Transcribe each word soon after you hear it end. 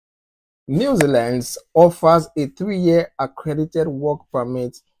New Zealand offers a 3-year accredited work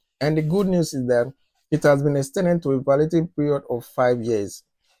permit, and the good news is that it has been extended to a validity period of 5 years.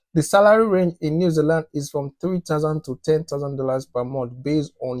 The salary range in New Zealand is from $3,000 to $10,000 per month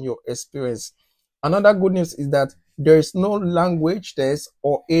based on your experience. Another good news is that there is no language test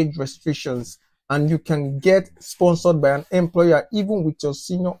or age restrictions, and you can get sponsored by an employer even with your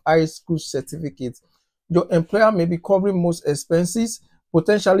senior high school certificate. Your employer may be covering most expenses,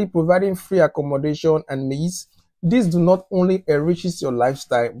 potentially providing free accommodation and meals. This do not only enriches your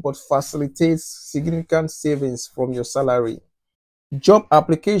lifestyle but facilitates significant savings from your salary. Job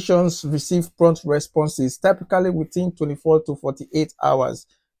applications receive prompt responses, typically within 24 to 48 hours.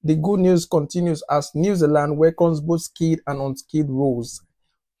 The good news continues as New Zealand welcomes both skilled and unskilled roles.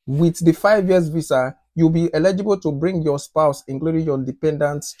 With the 5 years visa, you'll be eligible to bring your spouse, including your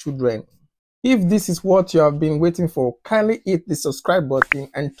dependent children. If this is what you have been waiting for, kindly hit the subscribe button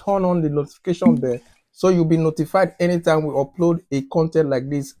and turn on the notification bell so you'll be notified anytime we upload a content like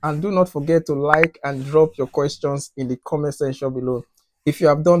this. And do not forget to like and drop your questions in the comment section below. If you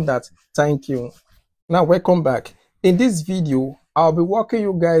have done that, thank you. Now, welcome back. In this video, I'll be walking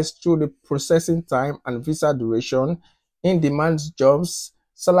you guys through the processing time and visa duration, in-demand jobs,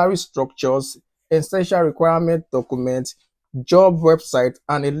 salary structures, essential requirement documents, job website,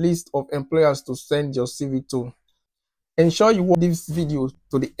 and a list of employers to send your CV to. Ensure you watch this video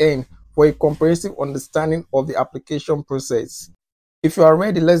to the end for a comprehensive understanding of the application process. If you are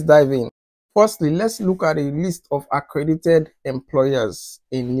ready, let's dive in. Firstly, let's look at a list of accredited employers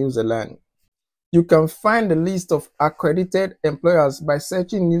in New Zealand. You can find the list of accredited employers by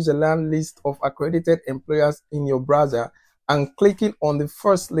searching New Zealand list of accredited employers in your browser and clicking on the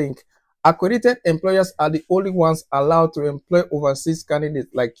first link. Accredited employers are the only ones allowed to employ overseas candidates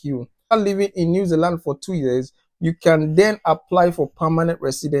like you. After living in New Zealand for 2 years, you can then apply for permanent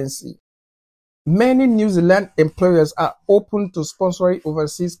residency. Many New Zealand employers are open to sponsoring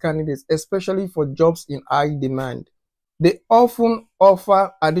overseas candidates, especially for jobs in high demand. They often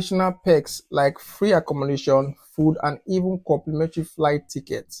offer additional perks like free accommodation, food, and even complimentary flight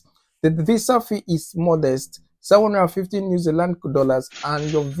tickets. The visa fee is modest, 750 New Zealand dollars,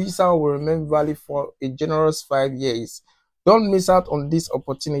 and your visa will remain valid for a generous 5 years. Don't miss out on this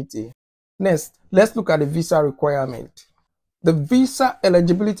opportunity. Next, let's look at the visa requirement. The visa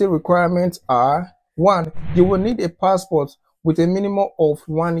eligibility requirements are: 1. You will need a passport with a minimum of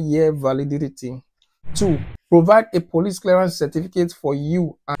 1 year validity. 2. Provide a police clearance certificate for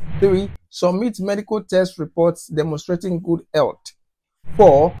you. And 3. Submit medical test reports demonstrating good health.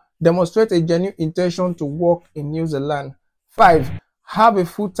 4. Demonstrate a genuine intention to work in New Zealand. 5. Have a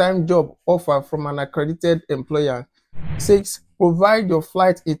full-time job offer from an accredited employer. 6. Provide your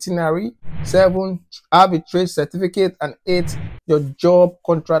flight itinerary. 7. Have a trade certificate. And 8. Your job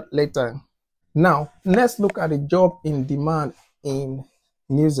contract letter. Now, let's look at the job in demand in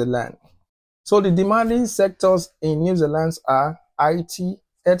New Zealand. So the demanding sectors in New Zealand are IT,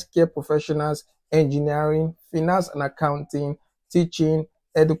 healthcare professionals, engineering, finance and accounting, teaching,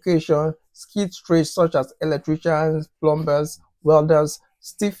 education, skilled trades such as electricians, plumbers, welders,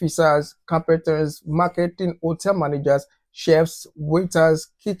 steel fitters, carpenters, marketing, hotel managers, chefs, waiters,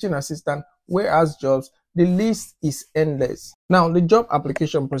 kitchen assistants, warehouse jobs. The list is endless. Now, the job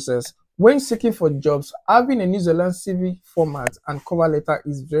application process. When seeking for jobs, having a New Zealand CV format and cover letter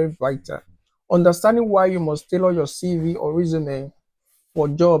is very vital. Understanding why you must tailor your CV or resume for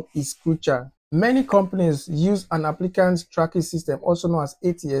job is crucial. Many companies use an applicant tracking system, also known as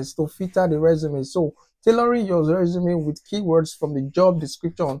ATS, to filter the resume. So, tailoring your resume with keywords from the job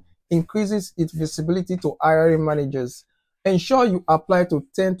description increases its visibility to hiring managers. Ensure you apply to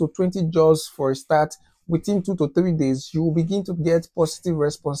 10 to 20 jobs for a start. Within 2 to 3 days, you will begin to get positive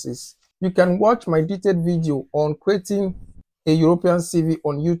responses. You can watch my detailed video on creating a European CV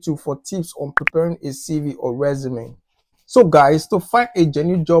on YouTube for tips on preparing a CV or resume. So guys, to find a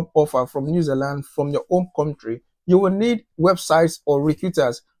genuine job offer from New Zealand from your home country, you will need websites or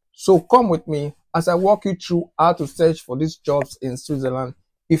recruiters. So come with me as I walk you through how to search for these jobs in Switzerland.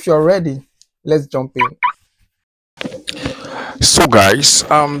 If you're ready, let's jump in. So guys,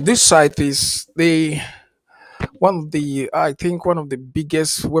 this site is one of the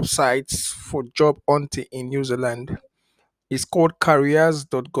biggest websites for job hunting in New Zealand. It's called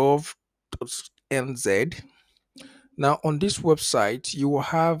CAREERS.GOVT.NZ. Now, on this website, you will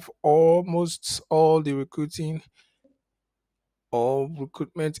have almost all the recruiting or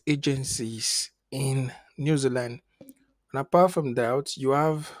recruitment agencies in New Zealand. And apart from that, you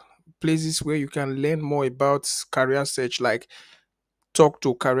have places where you can learn more about career search, like talk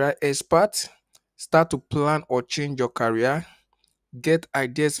to career experts, start to plan or change your career, get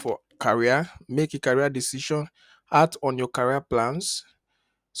ideas for career, make a career decision, act on your career plans.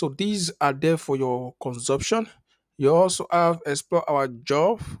 So these are there for your consumption. You also have explore our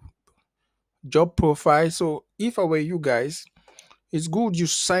job profile. So if I were you guys, it's good you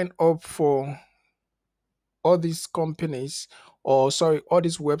sign up for all these companies, or sorry, all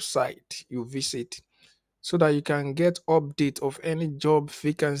these website you visit, so that you can get update of any job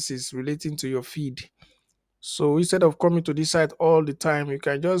vacancies relating to your feed. So instead of coming to this site all the time, you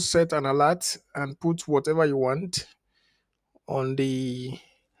can just set an alert and put whatever you want on the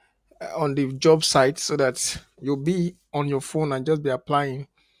job site, so that you'll be on your phone and just be applying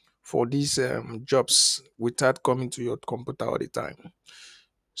for these jobs without coming to your computer all the time.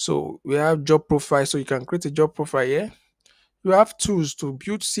 So we have job profile, so you can create a job profile here. You have tools to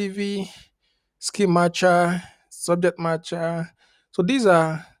build CV, skill matcher, subject matcher. So these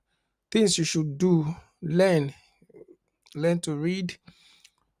are things you should do. Learn to read.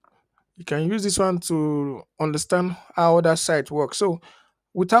 You can use this one to understand how other sites work. So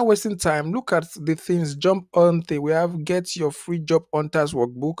without wasting time, look at the things. Jump on the we have get your free job hunters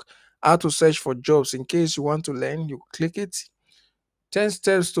workbook, how to search for jobs. In case you want to learn, you click it. 10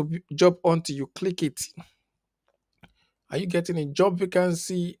 steps to job hunting, you click it. Are you getting a job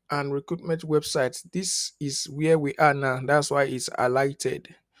vacancy and recruitment website? This is where we are now. That's why it's highlighted.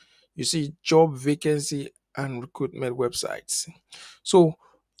 You see job vacancy and recruitment websites. So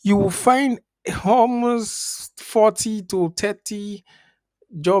you will find almost 40 to 30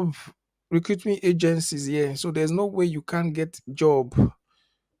 job recruitment agencies here. So there's no way you can't get job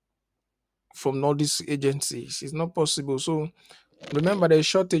from all these agencies. It's not possible. So remember, there's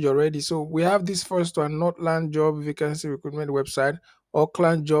shortage already. So we have this first one: Northland job vacancy recruitment website,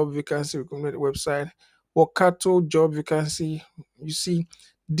 Auckland job vacancy recruitment website, Waikato job vacancy. You see,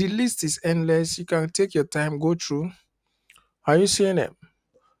 the list is endless. You can take your time, go through. Are you seeing it?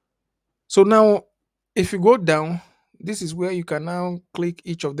 So now, if you go down, this is where you can now click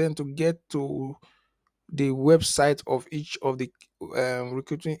each of them to get to the website of each of the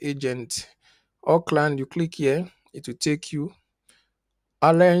recruiting agent. Auckland, you click here, it will take you.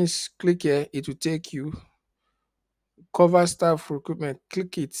 Alliance, click here, it will take you. Cover staff recruitment,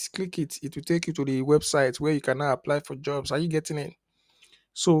 click it, it will take you to the website where you can now apply for jobs. Are you getting it?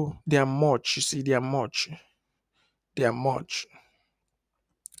 So they are much, you see, they are much. They are much.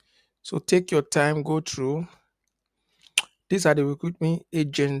 So take your time, go through. These are the recruitment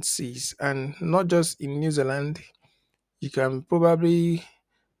agencies, and not just in New Zealand. You can probably,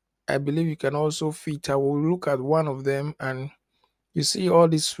 I believe you can also fit. I will look at one of them, and you see all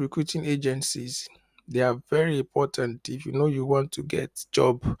these recruiting agencies. They are very important if you know you want to get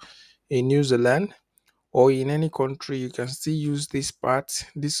job in New Zealand or in any country. You can still use this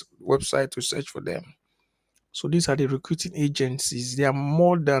website to search for them. So these are the recruiting agencies. There are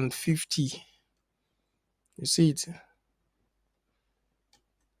more than 50. You see it.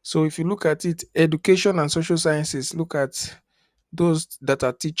 So if you look at it, education and social sciences, look at those that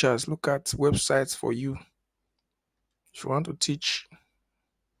are teachers, look at websites for you. If you want to teach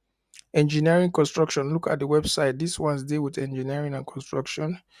engineering, construction, look at the website. These ones deal with engineering and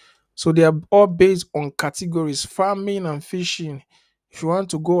construction. So they are all based on categories: farming and fishing. If you want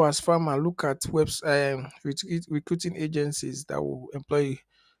to go as farmer, look at recruiting agencies that will employ you.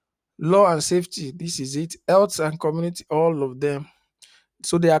 Law and safety, this is it. Health and community, all of them.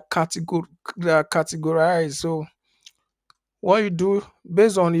 So they are categorized. So what you do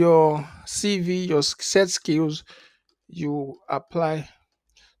based on your CV, your set skills, you apply.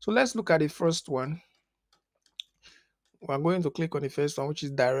 So let's look at the first one. We're going to click on the first one, which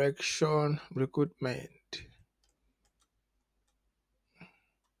is direction recruitment.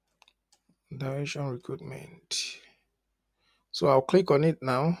 Direction recruitment. So I'll click on it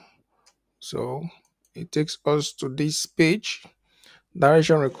now. So it takes us to this page,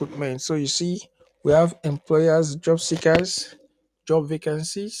 direction recruitment. So you see, we have employers, job seekers, job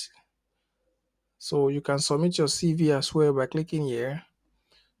vacancies. So you can submit your CV as well by clicking here.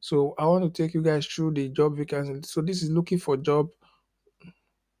 So I want to take you guys through the job vacancy. So this is looking for job.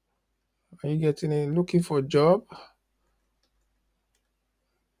 Are you getting it? Looking for job.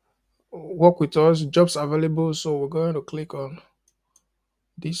 Work with us, jobs available. So we're going to click on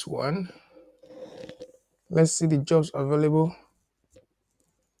this one. Let's see the jobs available.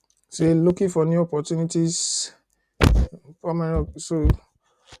 Say looking for new opportunities. Permanent. So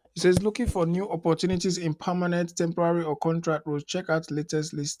it says looking for new opportunities in permanent, temporary, or contract roles. Check out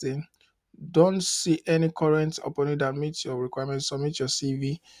latest listing. Don't see any current opportunity that meets your requirements. Submit your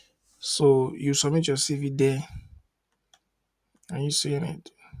CV. So you submit your CV there. Are you seeing it?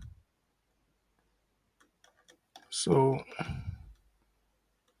 So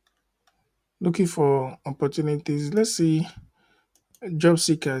looking for opportunities. Let's see, job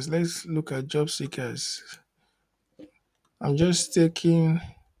seekers. Let's look at job seekers. I'm just taking,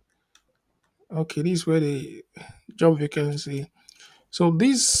 okay, this is where the job vacancy. So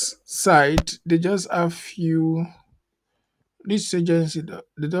this site, they just have few, this agency,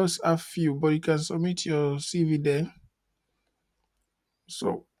 they just have few, but you can submit your CV there.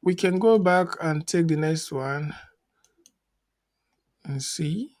 So we can go back and take the next one and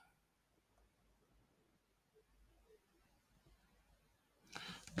see.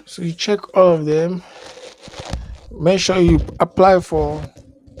 So you check all of them. Make sure you apply for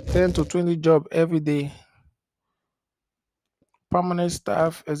 10 to 20 job every day. Permanent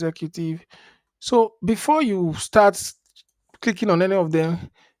staff, executive. So before you start clicking on any of them,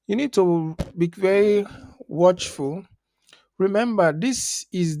 you need to be very watchful. Remember, this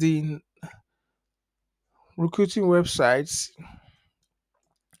is the recruiting websites.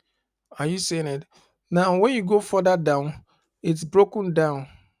 Are you seeing it? Now, when you go further down, it's broken down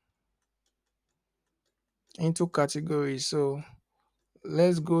into categories. So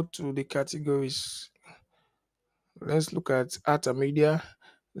let's go to the categories. Let's look at art and media.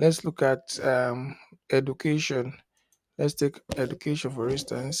 Let's look at education. Let's take education for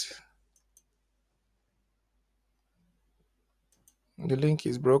instance. The link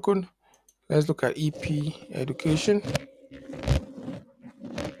is broken. Let's look at EP education.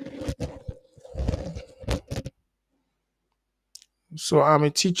 So I'm a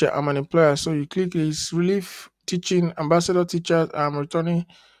teacher, I'm an employer. So you click is relief teaching, ambassador teacher, I'm returning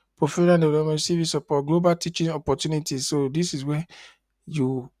professional development, CV support, global teaching opportunities. So this is where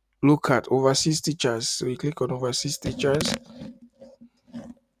you look at overseas teachers. So you click on overseas teachers.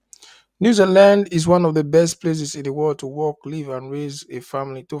 New Zealand is one of the best places in the world to work, live, and raise a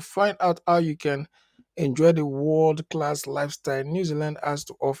family. To find out how you can enjoy the world-class lifestyle New Zealand has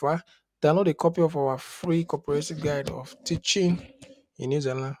to offer, download a copy of our free comprehensive guide of teaching in New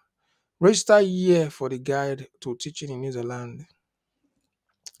Zealand. Register here for the guide to teaching in New Zealand.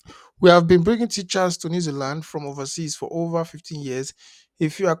 We have been bringing teachers to New Zealand from overseas for over 15 years.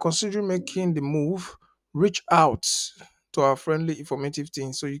 If you are considering making the move, reach out to our friendly informative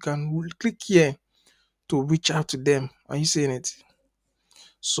team. So you can click here to reach out to them. Are you seeing it?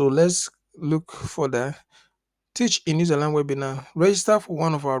 So let's look further. Teach in New Zealand webinar. Register for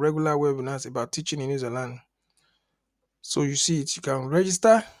one of our regular webinars about teaching in New Zealand. So you see it, you can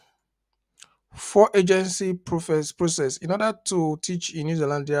register. Four agency process. In order to teach in New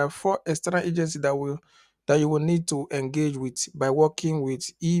Zealand, there are 4 external agencies that you will need to engage with. By working with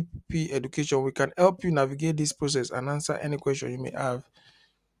EP Education, we can help you navigate this process and answer any question you may have.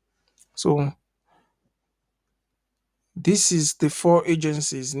 So this is the 4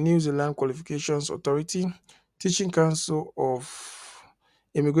 agencies: New Zealand Qualifications Authority, Teaching Council of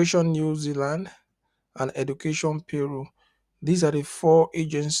Immigration New Zealand, and Education Payroll. These are the 4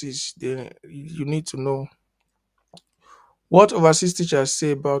 agencies that you need to know. What overseas teachers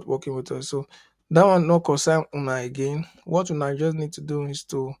say about working with us. So that one no concern una again. What una just need to do is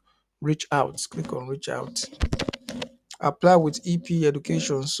to reach out. Click on reach out. Apply with EP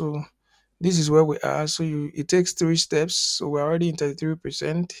Education. So this is where we are. So it takes 3 steps. So we're already in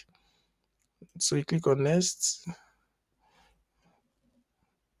 33%. So you click on next.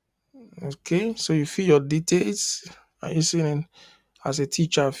 Okay, so you fill your details. Are you seeing as a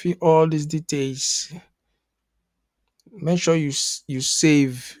teacher, fill all these details. Make sure you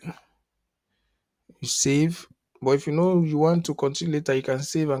save. You save. But if you know you want to continue later, you can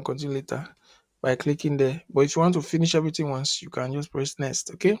save and continue later by clicking there. But if you want to finish everything once, you can just press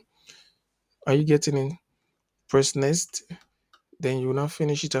next. Okay, are you getting in? Press next, then you will now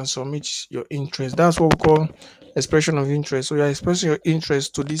finish it and submit your interest. That's what we call expression of interest. So you're expressing your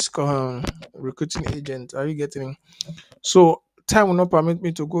interest to this recruiting agent. Are you getting in? So time will not permit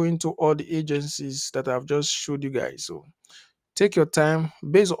me to go into all the agencies that I've just showed you guys. So take your time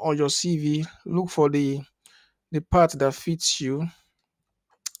based on your CV. Look for the part that fits you.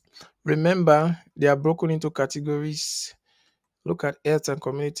 Remember, they are broken into categories. Look at health and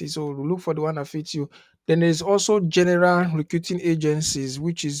community. So look for the one that fits you. Then there's also general recruiting agencies,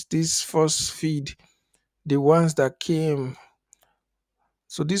 which is this first feed, the ones that came.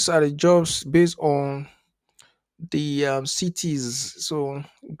 So these are the jobs based on the cities. So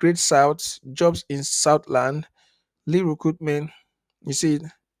Great South, jobs in Southland, lead recruitment. You see it.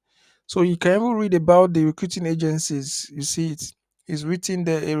 So you can even read about the recruiting agencies. You see it. It's written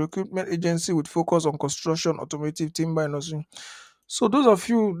there, a recruitment agency with focus on construction, automotive, timber, and nursing. So those of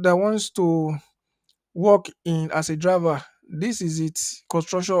you that wants to work in as a driver, this is it.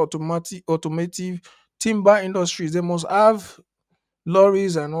 Construction, automotive, timber industries. They must have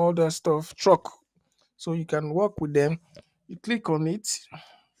lorries and all that stuff, truck. So you can work with them. You click on it.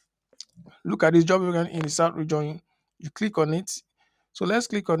 Look at this job you can in the South region. You click on it. So let's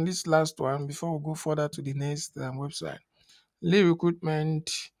click on this last one before we go further to the next website. Lead recruitment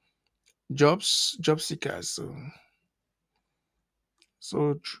jobs, job seekers.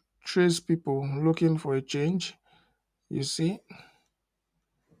 So trace people looking for a change. You see,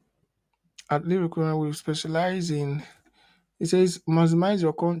 at Lead Recruitment, we specialize in. It says maximize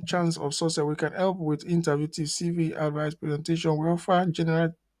your chance of success. We can help with interview tips, CV advice, presentation. We offer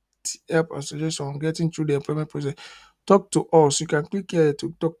general help and suggestion on getting through the employment process. Talk to us. You can click here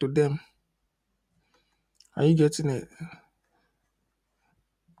to talk to them. Are you getting it?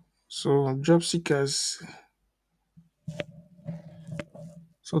 So job seekers.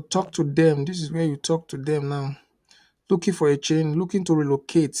 So talk to them. This is where you talk to them now. Looking for a change, looking to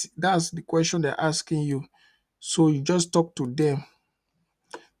relocate. That's the question they're asking you. So you just talk to them.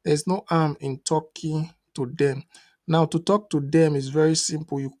 There's no harm in talking to them. Now, to talk to them is very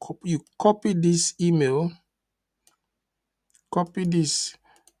simple. You copy this email, copy this,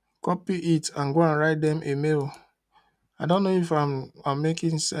 copy it, and go and write them a mail. I don't know if I'm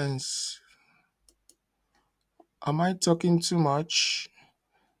making sense. Am I talking too much?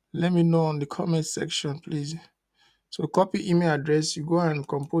 Let me know on the comment section, please. So copy email address, you go and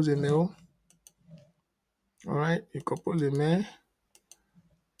compose a mail. All right, you compose a mail.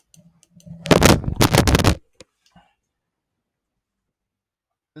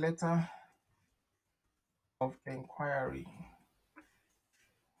 Letter of inquiry.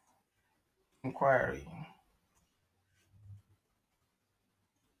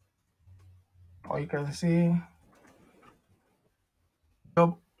 Or you can say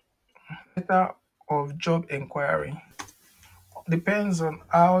job letter of job inquiry. Depends on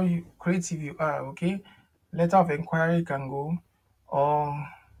how creative you are. Okay, letter of inquiry can go, or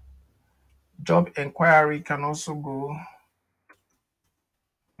job inquiry can also go.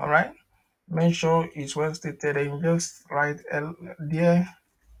 All right, make sure it's well stated and just write dear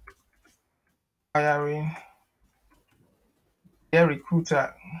hiring, dear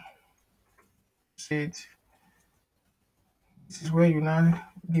recruiter. Said this is where you now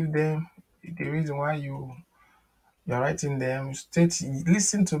give them the reason why you're writing them. State,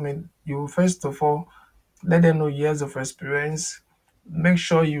 listen to me. You first of all let them know years of experience. Make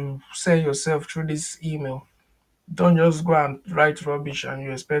sure you sell yourself through this email. Don't just go and write rubbish and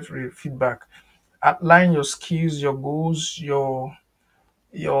you expect feedback. Outline your skills, your goals, your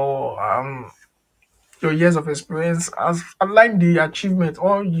years of experience. Outline the achievement,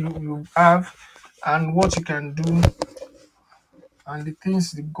 all you have, and what you can do, and the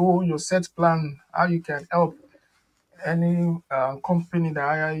things, the goal, your set plan, how you can help any company that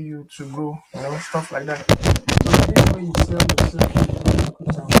hire you to grow, stuff like that. So this way you sell yourself.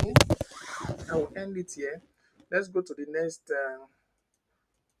 Okay, I will end it here. Let's go to the next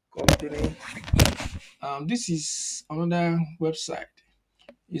company. This is another website.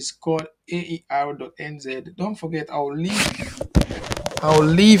 It's called AER.NZ. Don't forget, I'll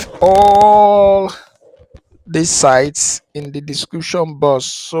leave all these sites in the description box.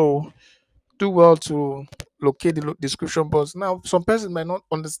 So do well to locate the description box. Now, some persons might not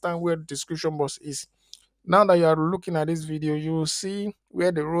understand where the description box is. Now that you are looking at this video, you will see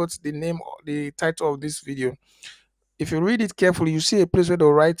where they wrote the name, the title of this video. If you read it carefully, you see a place where they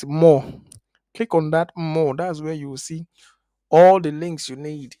write more. Click on that more. That's where you will see all the links you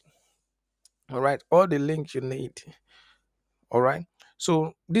need. All right, all the links you need. All right.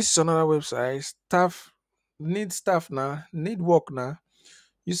 So this is another website. Staff now, need work now.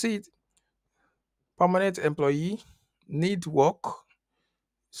 You see it, permanent employee, need work.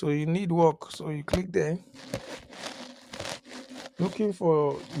 So you need work. So you click there. Looking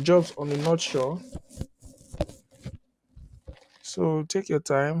for jobs on the North Shore. So take your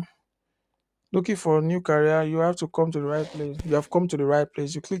time. Looking for a new career, you have to come to the right place. You have come to the right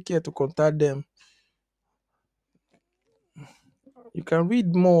place. You click here to contact them. You can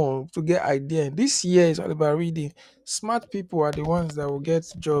read more to get idea. This year is all about reading. Smart people are the ones that will get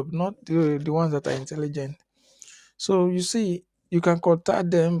job, not the ones that are intelligent. So you see, you can contact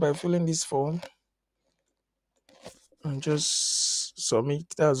them by filling this form and just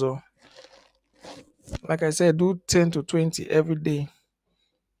submit. That's all. Like I said, do 10 to 20 every day.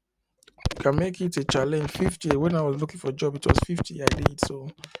 You can make it a challenge. 50. When I was looking for a job, it was 50 I did. So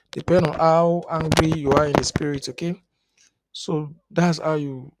depend on how angry you are in the spirit, okay? So that's how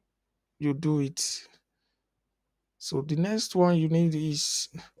you do it. So the next one you need is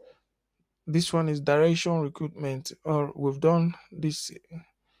this one is direction recruitment. Or we've done this.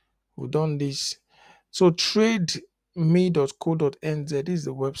 So TRADEME.co.nz. This is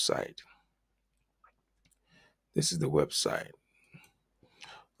the website. This is the website.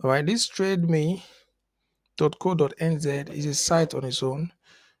 All right, this TRADEME.co.nz is a site on its own.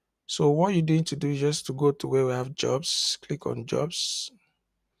 So what you need to do is just to go to where we have jobs, click on jobs.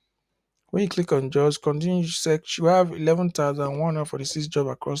 When you click on jobs, continue search, you have 11,146 jobs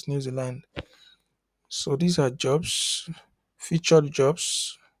across New Zealand. So these are jobs, featured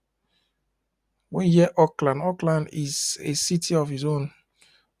jobs. When you hear Auckland is a city of its own.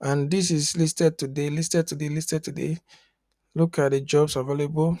 And this is listed today. Look at the jobs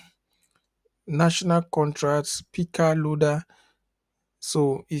available. National contracts, picker, loader.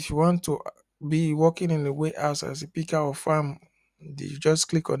 So if you want to be working in the warehouse as a picker or farm, you just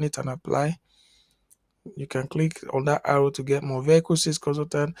click on it and apply. You can click on that arrow to get more. Vehicle sales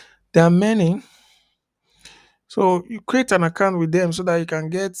consultant. There are many. So you create an account with them so that you can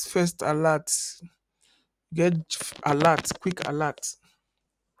get first alerts. Get quick alert.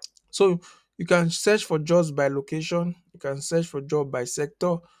 So you can search for jobs by location, you can search for job by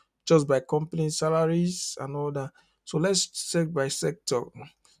sector, jobs by company, salaries, and all that. So let's search by sector.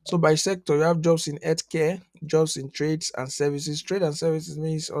 So by sector, you have jobs in healthcare, jobs in trades and services. Trade and services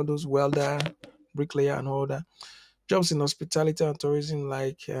means all those welder, bricklayer, and all that. Jobs in hospitality and tourism,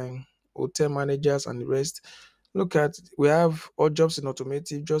 like hotel managers and the rest. Look at, we have all jobs in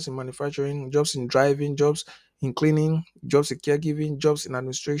automotive, jobs in manufacturing, jobs in driving, jobs in cleaning, jobs in caregiving, jobs in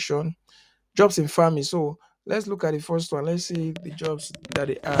administration, jobs in farming. So let's look at the first one. Let's see the jobs that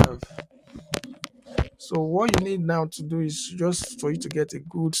they have. So what you need now to do is just for you to get a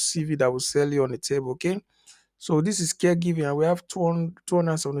good CV that will sell you on the table, okay? So this is caregiving, and we have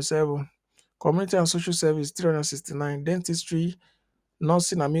 277. Community and social service, 369. Dentistry,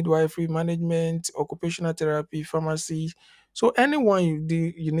 nursing and midwifery, management, occupational therapy, pharmacy. So anyone you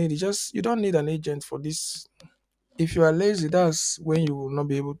need, you don't need an agent for this. If you are lazy, that's when you will not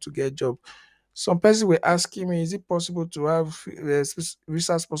be able to get job. Some person were asking me, is it possible to have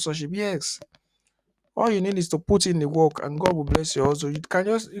visa sponsorship? Yes. All you need is to put in the work, and God will bless you. Also, you can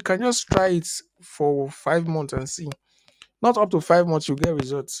just try it for 5 months and see. Not up to 5 months you get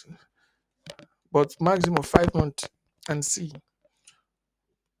results, but maximum 5 months and see.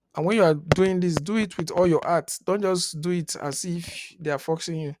 And when you are doing this, do it with all your heart. Don't just do it as if they are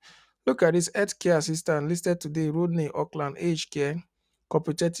forcing you. Look at this healthcare assistant listed today, Rodney, Auckland, aged care,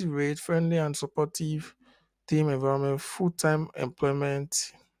 competitive rate, friendly and supportive team environment, full-time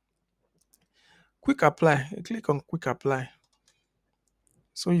employment. Quick apply. You click on quick apply.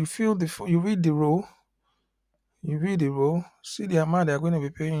 So you you read the role. See the amount they are going to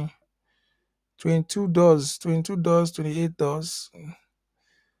be paying. $22, $22, $28.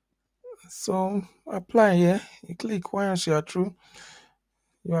 So apply here. You click once you are through.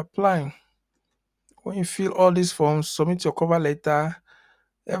 You apply. When you fill all these forms, submit your cover letter,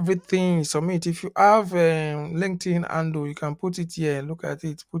 everything, submit. If you have LinkedIn handle, you can put it here. Look at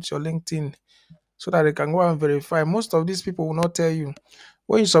it. Put your LinkedIn so that they can go and verify. Most of these people will not tell you.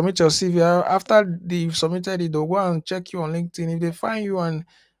 When you submit your CV, after they've submitted it, they'll go and check you on LinkedIn. If they find you and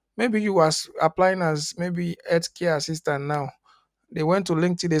maybe you was applying as maybe healthcare assistant now, they went to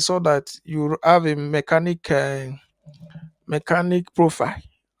LinkedIn, they saw that you have a mechanic profile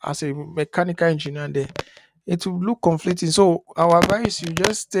as a mechanical engineer there. It will look conflicting. So our advice, you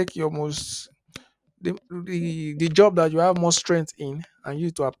just take your the job that you have more strength in and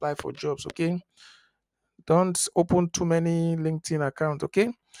use to apply for jobs, okay? Don't open too many LinkedIn accounts,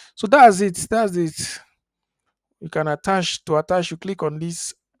 okay? So that's it. You can attach, you click on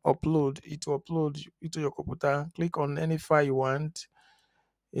this upload, it will upload it to your computer. Click on any file you want,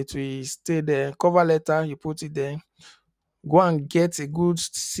 it will stay there. Cover letter, you put it there. Go and get a good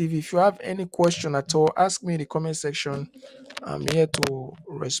CV. If you have any question at all, ask me in the comment section. I'm here to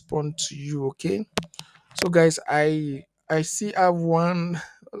respond to you, okay? So guys, I still have one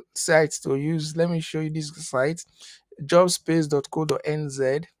site to use. Let me show you this site,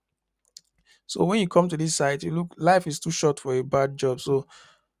 jobspace.co.nz. So when you come to this site, you look, life is too short for a bad job. So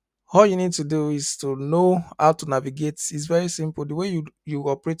all you need to do is to know how to navigate. It's very simple. The way you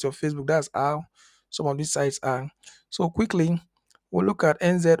operate your Facebook, that's how some of these sites are. So quickly, we'll look at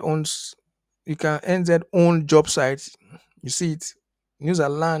NZ owns. You can NZ own job sites. You see it.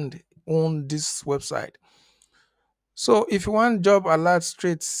 Newzealand own this website. So if you want job alert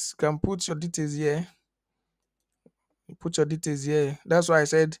straight, you can put your details here. That's why I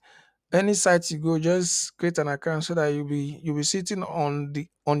said any site you go, just create an account so that you'll be sitting on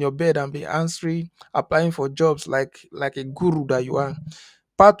your bed and be answering, applying for jobs like a guru that you are.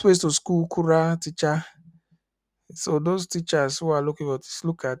 Pathways to school, Kura teacher. So those teachers who are looking for this,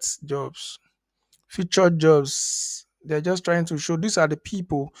 look at jobs. Featured jobs. They're just trying to show these are the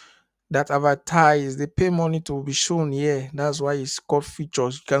people that advertise. They pay money to be shown here. That's why it's called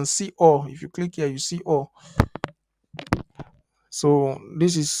features. You can see all. If you click here, you see all. So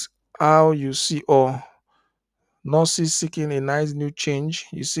this is how you see all. Nurses seeking a nice new change.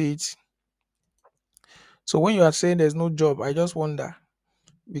 You see it. So when you are saying there's no job, I just wonder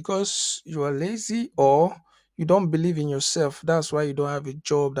because you are lazy or you don't believe in yourself. That's why you don't have a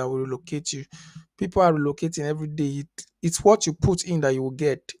job that will relocate you. People are relocating every day. It's what you put in that you will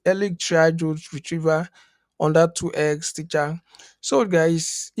get. Early childhood retriever, under 2x teacher. So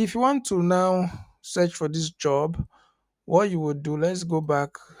guys, if you want to now search for this job, what you would do, let's go back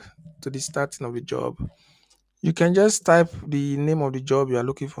to the starting of the job. You can just type the name of the job you are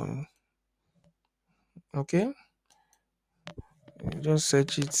looking for. Okay, you just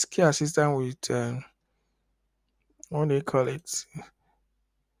search it. Care assistant with what do you call it?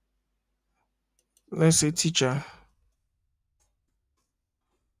 Let's say teacher.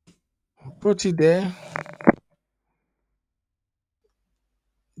 Put it there.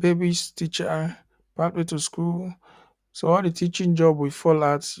 Babies teacher, pathway to school. So all the teaching job will fall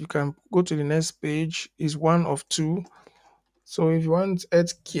out. You can go to the next page. Is one of two. So if you want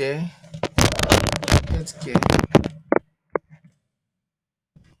healthcare, healthcare,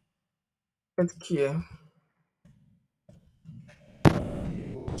 healthcare,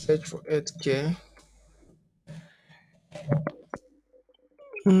 search for healthcare.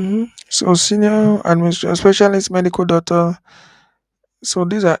 So senior administration specialist, medical doctor. So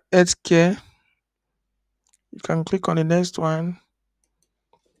these are healthcare. You can click on the next one.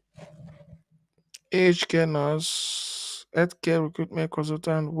 Aged care nurse, healthcare recruitment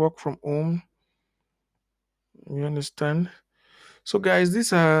consultant, work from home. You understand? So guys,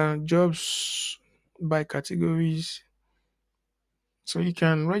 these are jobs by categories. So you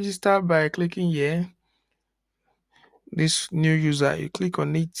can register by clicking here. This new user, you click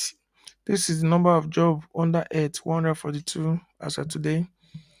on it. This is the number of job under 142 as of today.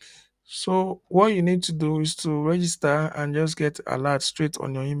 So what you need to do is to register and just get alert straight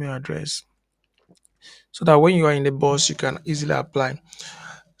on your email address so that when you are in the bus you can easily apply.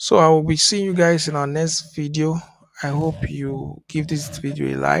 So I will be seeing you guys in our next video. I hope you give this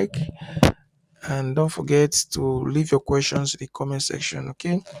video a like and don't forget to leave your questions in the comment section.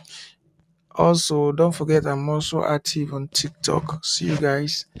 Okay, also don't forget I'm also active on TikTok. See you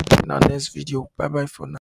guys in our next video. Bye bye for now.